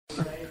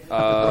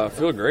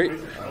Feel great.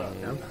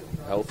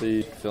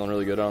 Healthy, feeling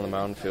really good on the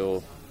mound,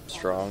 feel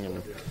strong,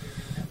 and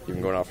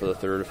even going out for the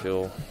third, I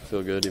feel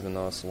good, even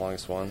though it's the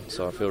longest one.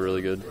 So I feel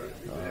really good.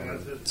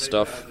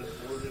 Stuff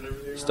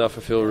I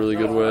feel really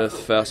good with.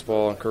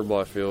 Fastball and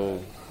curveball I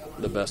feel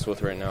the best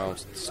with right now.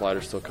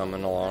 Slider's still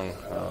coming along.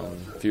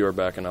 A few are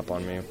backing up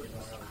on me.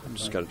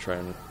 Just got to try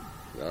and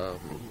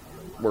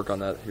work on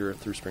that here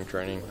through spring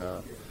training.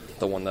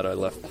 The one that I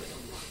left,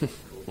 the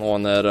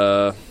one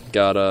that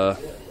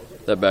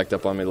that backed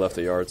up on me left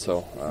the yard.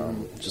 So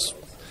just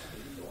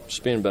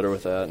being better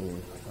with that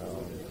and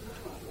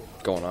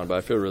going on. But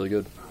I feel really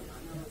good.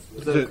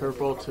 Is that a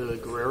curveball to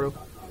Guerrero?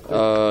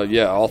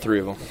 Yeah, all three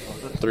of them.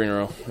 3 in a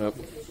row. Yep.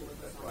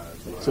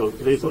 So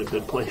today's a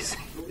good place.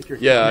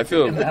 Yeah, I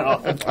feel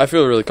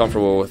really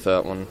comfortable with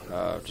that one,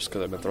 just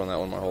because I've been throwing that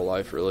one my whole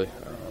life, really.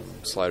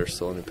 Slider's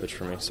still a new pitch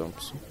for me, so I'm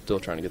still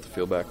trying to get the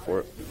feel back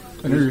for it.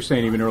 I know you're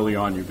saying even early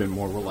on you've been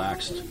more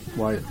relaxed.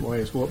 Why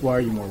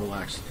are you more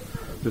relaxed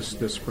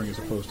this spring as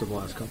opposed to the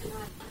last couple?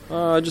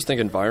 I just think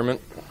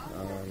environment,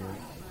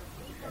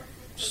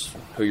 just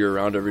who you're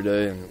around every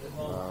day, and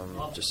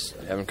just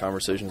having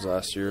conversations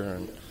last year,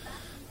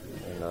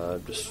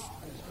 and just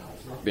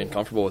being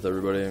comfortable with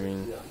everybody. I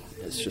mean,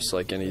 it's just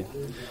like any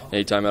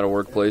time at a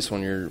workplace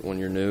when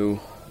you're new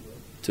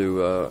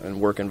to a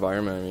work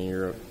environment. I mean,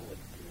 you're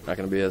not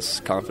going to be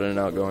as confident and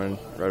outgoing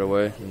right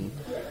away. And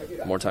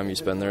the more time you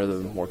spend there, the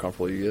more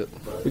comfortable you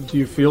get. Do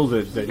you feel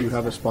that you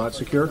have a spot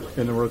secure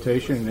in the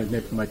rotation,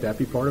 and might that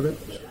be part of it?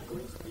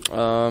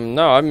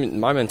 No,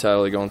 my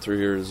mentality going through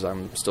here is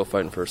I'm still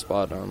fighting for a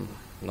spot.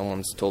 No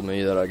one's told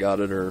me that I got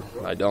it or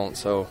I don't,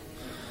 so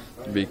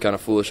it'd be kind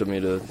of foolish of me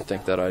to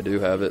think that I do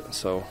have it.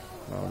 So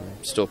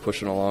still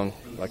pushing along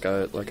like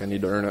I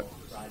need to earn it.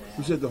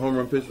 You said the home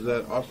run pitch, was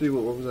that Aussie?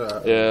 What was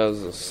that? Yeah, it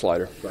was a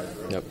slider.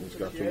 Yep. He's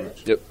got too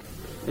much. Yep.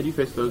 Did you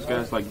face those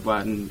guys like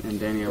Vlad and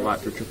Danny a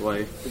lot for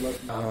AAA?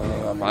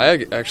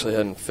 I actually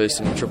hadn't faced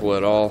him in AAA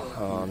at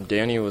all.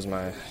 Danny was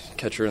my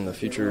catcher in the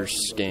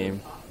Futures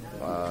game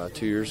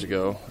 2 years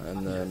ago,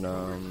 and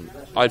then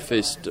I'd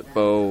faced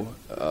Bo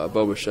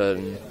Bichette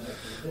and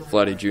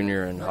Vladdy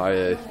Jr. in High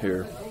A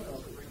here.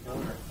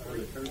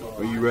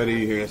 Are you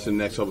ready here? That's the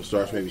next couple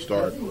starts. Maybe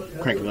start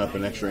cranking up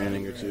an extra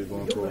inning or two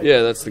going forward.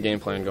 Yeah, that's the game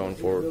plan going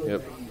forward.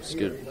 Yep, just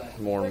get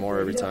more and more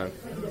every time.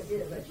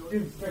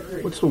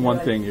 What's the one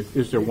thing?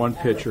 Is there one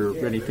pitch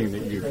or anything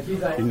that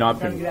you've not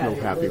been real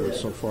happy with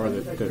so far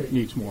that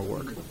needs more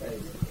work?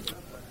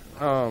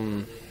 I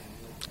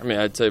mean,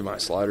 I'd say my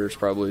slider's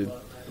probably.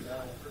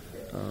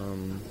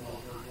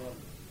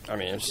 I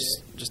mean,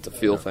 it's just a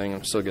feel thing.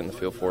 I'm still getting the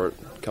feel for it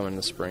coming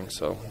this spring,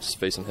 so just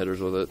facing hitters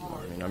with it.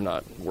 I mean, I'm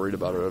not worried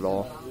about it at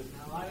all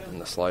in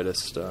the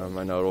slightest.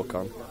 I know it'll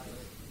come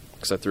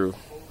because I threw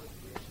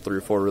 3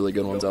 or 4 really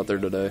good ones out there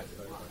today.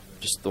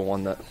 Just the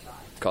one that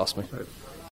cost me.